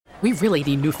We really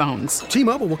need new phones.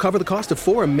 T-Mobile will cover the cost of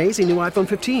 4 amazing new iPhone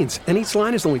 15s, and each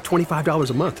line is only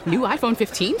 $25 a month. New iPhone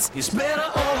 15s? It's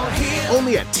better over here.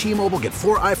 Only at T-Mobile, get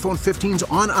 4 iPhone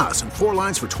 15s on us and 4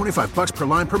 lines for $25 per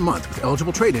line per month with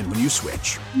eligible trade-in when you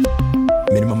switch.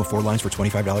 Minimum of 4 lines for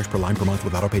 $25 per line per month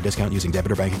with autopay discount using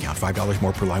debit or bank account. $5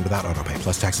 more per line without autopay,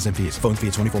 plus taxes and fees. Phone fee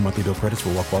at 24 monthly bill credits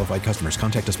for well-qualified customers.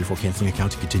 Contact us before canceling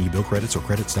account to continue bill credits or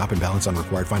credit stop and balance on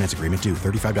required finance agreement due.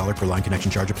 $35 per line connection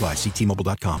charge applies. See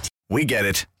T-Mobile.com. We get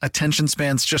it. Attention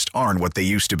spans just aren't what they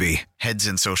used to be. Heads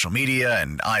in social media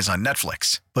and eyes on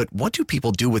Netflix. But what do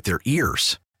people do with their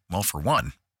ears? Well, for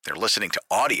one, they're listening to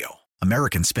audio.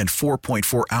 Americans spend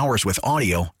 4.4 hours with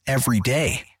audio every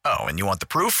day. Oh, and you want the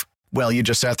proof? Well, you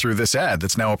just sat through this ad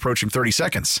that's now approaching 30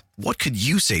 seconds. What could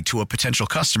you say to a potential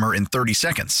customer in 30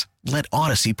 seconds? Let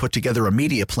Odyssey put together a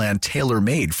media plan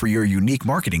tailor-made for your unique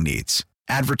marketing needs.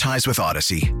 Advertise with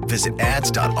Odyssey. Visit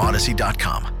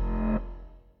ads.odyssey.com.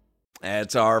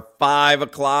 That's our 5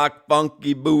 o'clock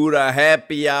Funky Buddha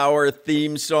happy hour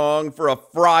theme song for a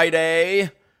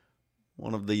Friday.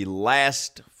 One of the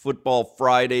last football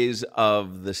Fridays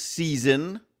of the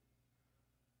season.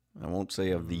 I won't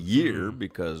say of the year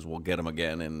because we'll get them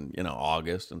again in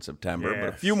August and September. Yes.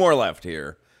 But a few more left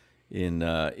here in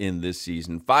this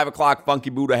season. 5 o'clock Funky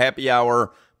Buddha happy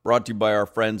hour brought to you by our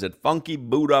friends at Funky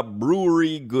Buddha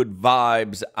Brewery. Good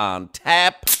vibes on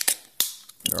tap.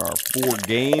 There are 4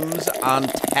 games on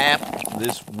tap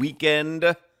this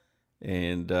weekend,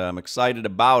 and I'm excited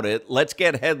about it. Let's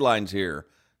get headlines here.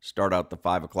 Start out the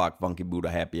 5 o'clock Funky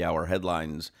Buddha happy hour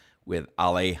headlines with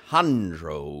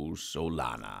Alejandro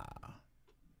Solana.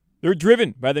 They're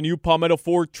driven by the new Palmetto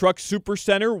Ford Truck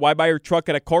Supercenter. Why buy your truck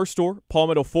at a car store?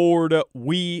 Palmetto Ford,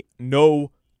 we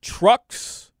know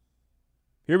trucks.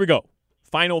 Here we go.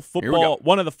 Final football,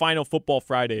 one of the final football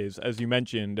Fridays, as you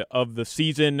mentioned, of the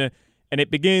season. And it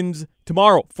begins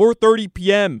tomorrow, 4:30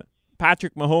 p.m.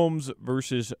 Patrick Mahomes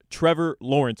versus Trevor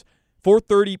Lawrence.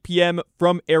 4:30 p.m.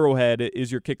 from Arrowhead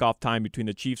is your kickoff time between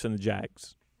the Chiefs and the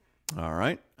Jags. All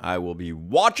right. I will be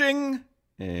watching.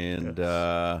 And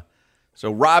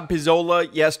so Rob Pizzola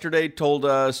yesterday told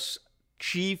us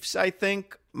Chiefs, I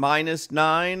think,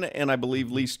 -9. And I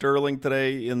believe Lee Sterling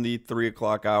today in the 3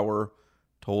 o'clock hour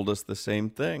told us the same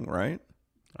thing, right?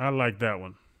 I like that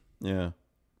one. Yeah.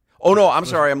 Oh, no, I'm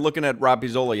sorry. I'm looking at Rob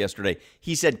Pizzola yesterday.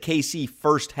 He said KC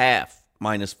first half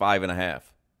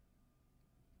 -5.5.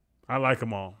 I like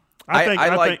them all.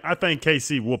 I think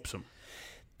KC whoops them.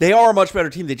 They are a much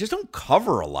better team. They just don't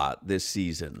cover a lot this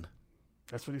season.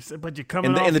 That's what he said. But you're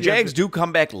coming off. And the Jags do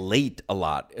come back late a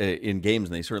lot in games,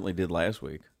 and they certainly did last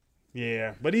week.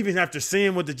 Yeah, but even after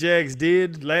seeing what the Jags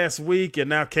did last week,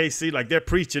 and now KC, like they're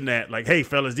preaching that, like, hey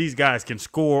fellas, these guys can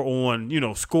score on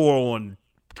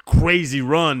crazy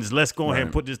runs. Let's go ahead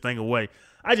and put this thing away.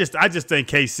 I just think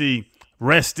KC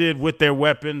rested with their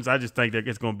weapons. I just think that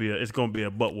it's gonna be a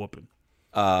butt whooping.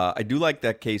 I do like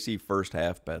that KC first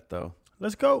half bet though.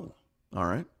 Let's go. All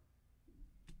right.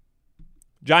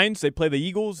 Giants, they play the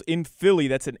Eagles in Philly.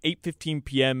 That's an 8:15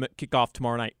 p.m. kickoff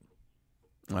tomorrow night.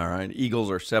 All right.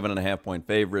 Eagles are 7.5-point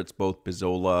favorites. Both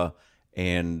Pizzola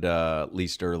and Lee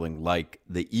Sterling like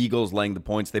the Eagles laying the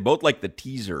points. They both like the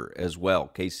teaser as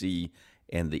well. KC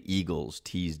and the Eagles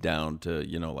tease down to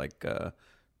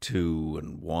 2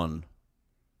 and 1.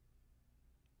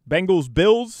 Bengals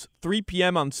Bills 3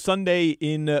 p.m. on Sunday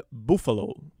in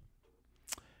Buffalo.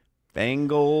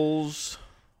 Bengals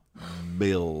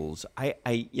Bills.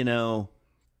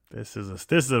 This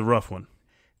is a rough one.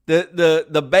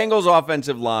 The Bengals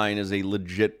offensive line is a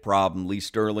legit problem. Lee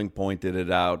Sterling pointed it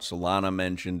out. Solana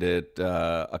mentioned it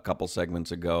a couple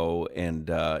segments ago, and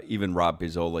even Rob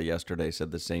Pizzola yesterday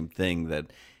said the same thing,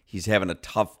 that he's having a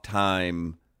tough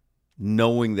time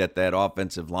knowing that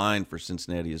offensive line for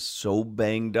Cincinnati is so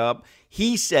banged up.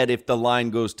 He said if the line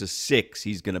goes to 6,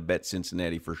 he's going to bet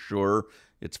Cincinnati for sure.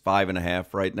 It's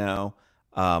 5.5 right now.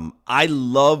 I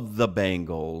love the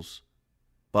Bengals,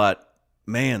 but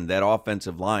man, that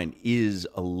offensive line is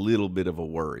a little bit of a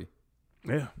worry.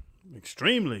 Yeah,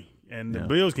 extremely. And the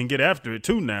Bills can get after it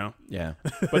too now. Yeah.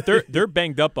 But they're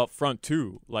banged up front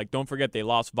too. Like, don't forget they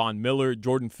lost Von Miller.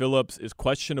 Jordan Phillips is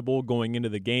questionable going into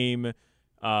the game.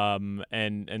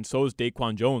 And so is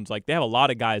Daquan Jones. Like, they have a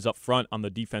lot of guys up front on the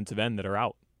defensive end that are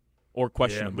out or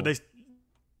questionable. Yeah, but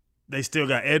they still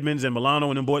got Edmonds and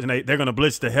Milano and them boys, and they're going to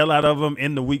blitz the hell out of them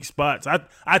in the weak spots.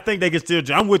 I think they can still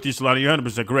 – I'm with you, Solana. You're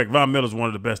 100% correct. Von Miller's one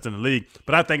of the best in the league,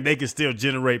 but I think they can still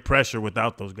generate pressure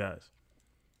without those guys.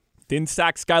 Didn't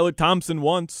sack Skylar Thompson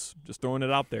once. Just throwing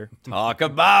it out there. Talk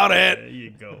about it. There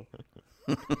you go.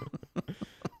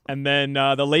 And then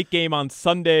the late game on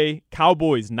Sunday,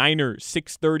 Cowboys, Niners,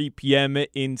 6:30 p.m.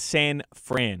 in San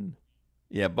Fran.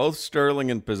 Yeah, both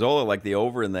Sterling and Pizzola like the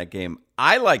over in that game.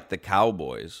 I like the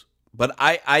Cowboys, but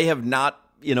I have not,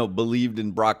 believed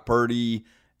in Brock Purdy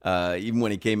even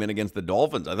when he came in against the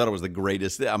Dolphins. I thought it was the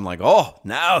greatest thing. I'm like, oh,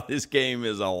 now this game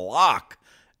is a lock.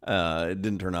 It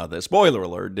didn't turn out that. Spoiler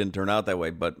alert, didn't turn out that way.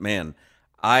 But, man,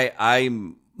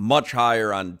 I'm much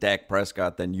higher on Dak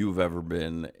Prescott than you've ever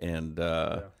been, and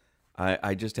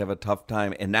I just have a tough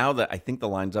time. And now that I think the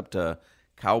line's up to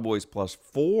Cowboys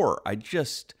 +4,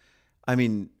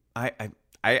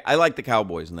 I like the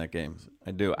Cowboys in that game.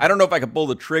 I do. I don't know if I could pull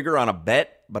the trigger on a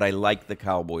bet, but I like the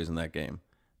Cowboys in that game.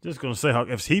 Just going to say,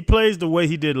 if he plays the way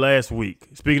he did last week,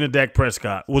 speaking of Dak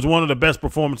Prescott, was one of the best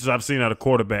performances I've seen out of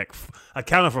quarterback.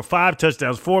 Accounted for 5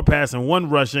 touchdowns, 4 passing, 1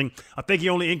 rushing. I think he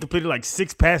only incompleted like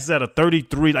 6 passes out of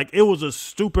 33. Like, it was a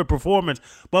stupid performance.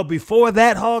 But before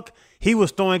that, Hawk, he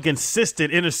was throwing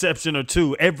consistent interception or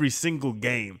 2 every single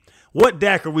game. What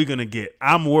Dak are we going to get?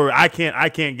 I'm worried. I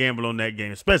can't gamble on that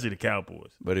game, especially the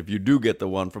Cowboys. But if you do get the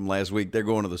one from last week, they're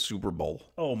going to the Super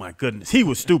Bowl. Oh, my goodness. He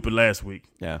was stupid last week.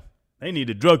 Yeah. They need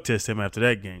to drug test him after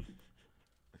that game.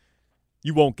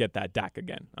 You won't get that Dak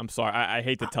again. I'm sorry. I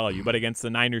hate to tell you, but against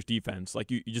the Niners defense, like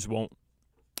you just won't.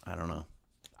 I don't know.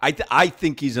 I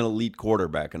think he's an elite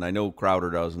quarterback, and I know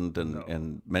Crowder doesn't,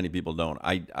 and many people don't.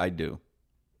 I do.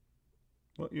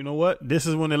 Well, you know what? This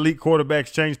is when elite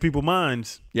quarterbacks change people's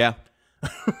minds. Yeah.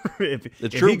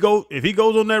 If he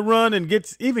goes on that run and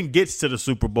gets to the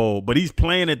Super Bowl, but he's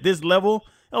playing at this level,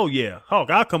 oh yeah, Hawk,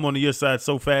 I'll come on to your side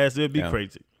so fast it'd be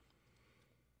crazy.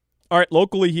 All right,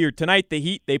 locally here tonight, the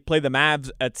Heat, they play the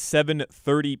Mavs at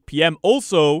 7:30 p.m.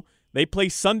 Also, they play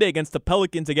Sunday against the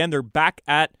Pelicans again. They're back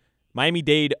at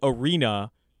Miami-Dade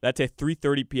Arena. That's a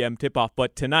 3:30 p.m. tip-off.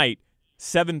 But tonight,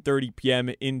 7:30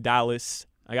 p.m. in Dallas.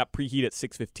 I got preheat at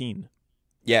 6:15.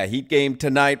 Yeah, Heat game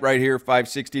tonight right here,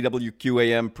 560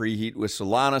 WQAM, preheat with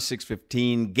Solana,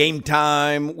 6:15. Game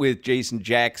time with Jason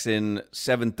Jackson,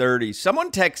 7:30. Someone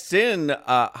texts in,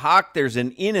 Hawk, there's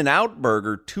an In-N-Out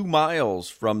burger 2 miles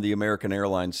from the American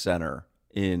Airlines Center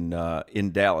in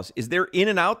Dallas. Is there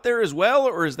In-N-Out there as well,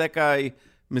 or is that guy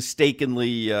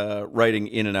mistakenly writing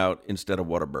In-N-Out instead of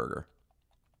Whataburger?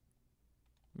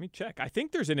 Let me check. I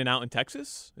think there's In-N-Out in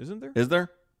Texas, isn't there? Is there?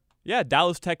 Yeah,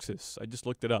 Dallas, Texas. I just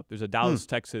looked it up. There's a Dallas,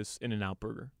 Texas In-N-Out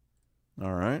burger.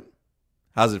 All right.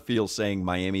 How's it feel saying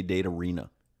Miami-Dade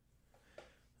Arena?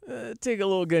 Take a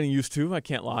little getting used to, I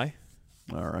can't lie.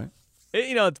 All right.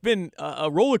 It's been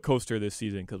a roller coaster this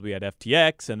season because we had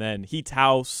FTX and then Heat's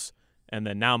house and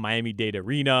then now Miami-Dade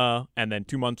Arena and then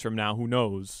 2 months from now, who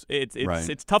knows?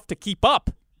 It's tough to keep up.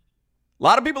 A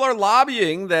lot of people are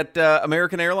lobbying that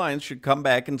American Airlines should come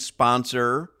back and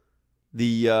sponsor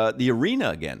the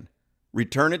arena again.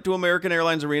 Return it to American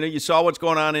Airlines Arena. You saw what's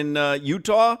going on in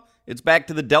Utah. It's back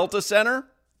to the Delta Center.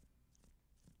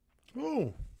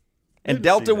 Oh. And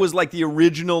Delta was like the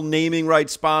original naming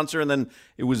rights sponsor, and then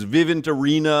it was Vivint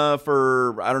Arena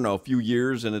for, I don't know, a few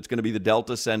years, and it's going to be the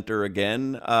Delta Center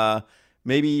again.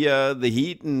 Maybe the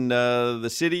Heat and the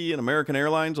city and American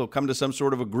Airlines will come to some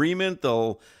sort of agreement.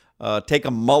 They'll take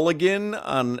a mulligan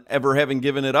on ever having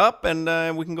given it up,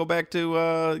 and we can go back to,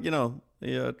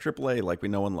 the AAA like we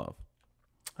know and love.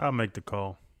 I'll make the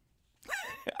call.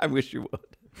 I wish you would.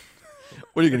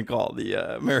 What are you going to call the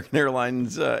American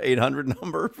Airlines 800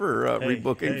 number for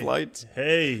rebooking flights?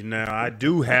 Hey, now I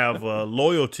do have a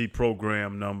loyalty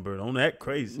program number. Don't act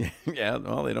crazy. Yeah,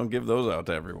 well, they don't give those out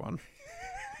to everyone.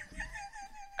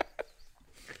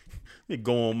 Let me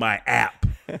go on my app.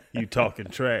 You talking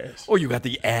trash. Oh, you got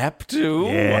the app too?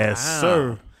 Yes, wow.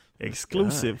 sir.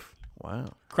 Exclusive. Wow.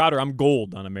 Crowder, I'm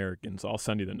gold on American, so I'll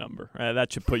send you the number.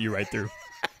 That should put you right through.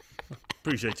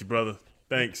 Appreciate you, brother.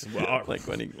 Thanks. Like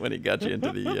when he got you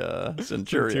into the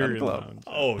Centurion Club. Lounge.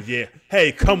 Oh, yeah.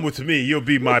 Hey, come with me. You'll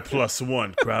be my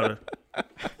 +1, Crowder.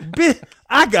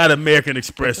 I got American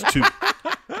Express, too.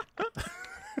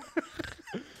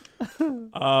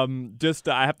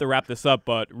 I have to wrap this up,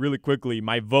 but really quickly,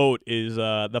 my vote is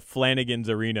the Flanagan's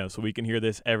Arena, so we can hear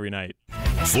this every night.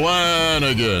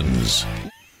 Flanagan's.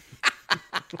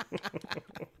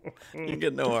 You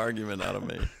get no argument out of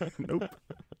me. Nope.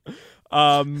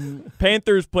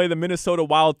 Panthers play the Minnesota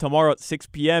Wild tomorrow at 6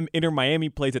 p.m. Inter Miami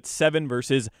plays at 7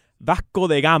 versus Vasco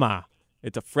da Gama.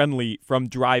 It's a friendly from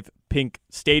Drive Pink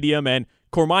Stadium. And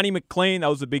Cormani McLean, that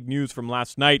was the big news from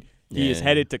last night. He is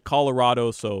headed to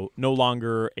Colorado, so no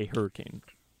longer a Hurricane.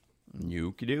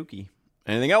 Okie dokie.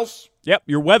 Anything else? Yep,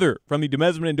 your weather from the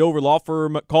Demesman and Dover Law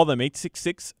Firm. Call them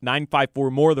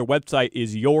 866-954-MORE. Their website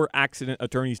is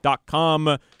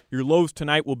youraccidentattorneys.com. Your lows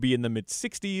tonight will be in the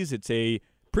mid-60s. It's a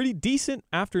pretty decent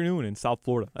afternoon in South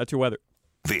Florida. That's your weather.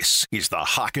 This is the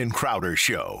Hawk and Crowder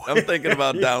Show. I'm thinking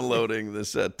about downloading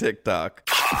this TikTok.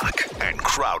 Hawk and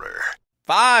Crowder.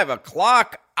 5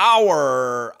 o'clock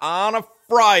hour on a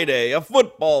Friday, a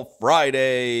football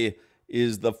Friday,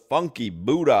 is the Funky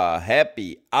Buddha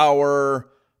Happy Hour,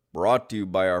 brought to you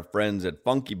by our friends at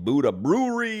Funky Buddha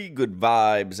Brewery. Good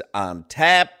vibes on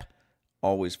tap.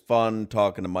 Always fun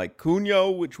talking to Mike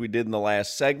Cugno, which we did in the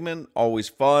last segment. Always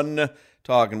fun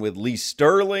talking with Lee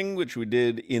Sterling, which we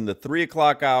did in the 3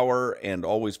 o'clock hour. And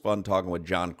always fun talking with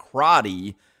John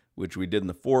Crotty, which we did in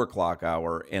the 4 o'clock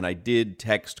hour. And I did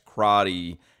text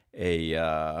Crotty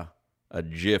a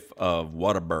gif of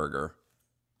Whataburger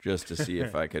just to see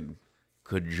if I could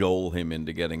cajole him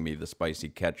into getting me the spicy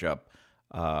ketchup.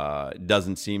 It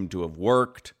doesn't seem to have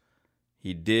worked.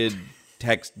 He did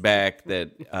text back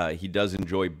that he does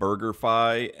enjoy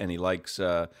BurgerFi and he likes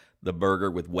the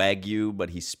burger with Wagyu,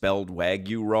 but he spelled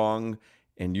Wagyu wrong.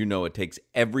 And you know it takes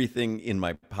everything in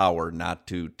my power not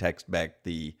to text back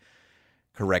the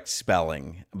correct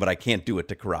spelling, but I can't do it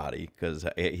to Karate because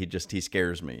he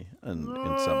scares me in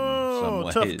some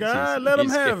ways. Tough guy, let him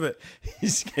have it. He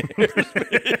scares me.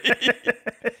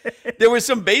 There was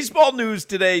some baseball news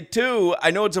today too.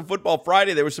 I know it's a football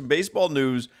Friday. There was some baseball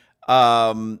news.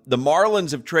 The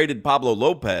Marlins have traded Pablo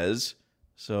Lopez,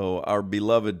 so our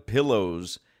beloved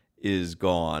Pillows is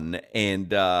gone,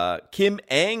 and Kim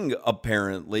Ng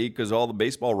apparently, because all the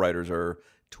baseball writers are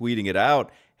tweeting it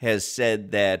out, has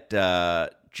said that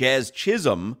Jazz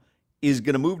Chisholm is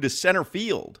going to move to center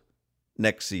field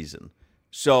next season.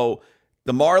 So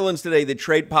the Marlins today, they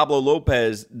trade Pablo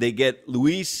Lopez. They get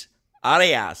Luis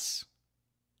Arias.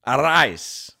 And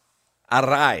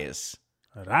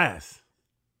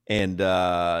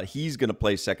he's going to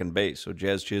play second base. So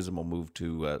Jazz Chisholm will move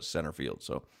to center field.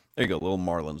 So there you go, little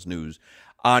Marlins news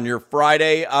on your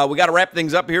Friday. We got to wrap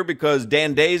things up here because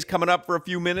Dan Day's coming up for a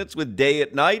few minutes with Day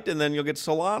at Night, and then you'll get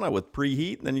Solana with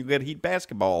Preheat, and then you'll get Heat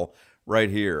Basketball right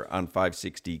here on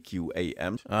 560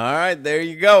 QAM. All right, there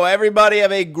you go. Everybody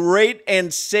have a great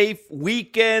and safe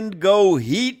weekend. Go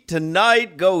Heat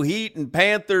tonight. Go Heat and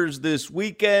Panthers this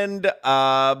weekend.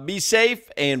 Be safe,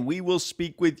 and we will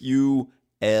speak with you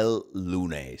el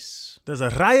lunes. Does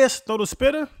Arias throw the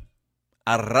spitter?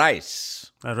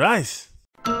 Arias. You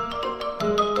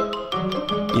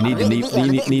need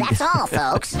that's all,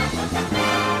 folks.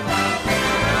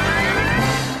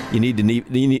 You need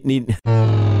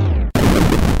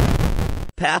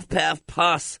Path,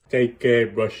 puss. Take care,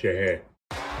 brush your hair.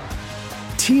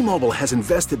 T-Mobile has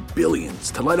invested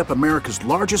billions to light up America's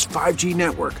largest 5G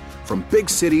network, from big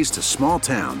cities to small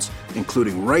towns,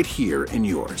 including right here in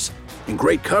yours. And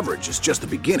great coverage is just the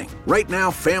beginning. Right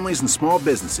now, families and small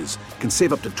businesses can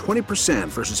save up to 20%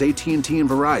 versus AT&T and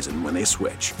Verizon when they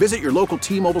switch. Visit your local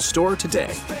T-Mobile store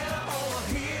today.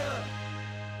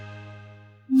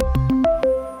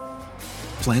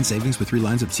 Plan savings with 3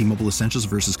 lines of T-Mobile Essentials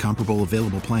versus comparable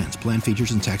available plans. Plan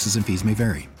features and taxes and fees may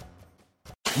vary.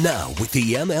 Now, with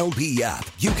the MLB app,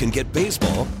 you can get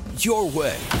baseball your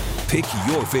way. Pick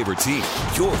your favorite team,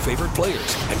 your favorite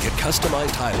players, and get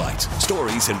customized highlights,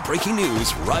 stories, and breaking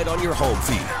news right on your home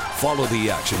feed. Follow the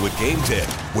action with Game 10,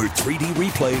 where 3D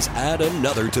replays add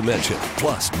another dimension.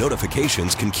 Plus,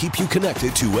 notifications can keep you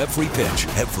connected to every pitch,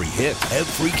 every hit,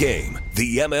 every game.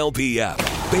 The MLB app.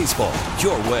 Baseball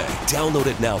your way. Download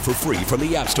it now for free from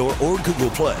the App Store or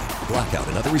Google Play. Blackout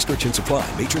and other restrictions apply.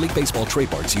 Major League Baseball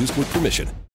trademarks used with permission.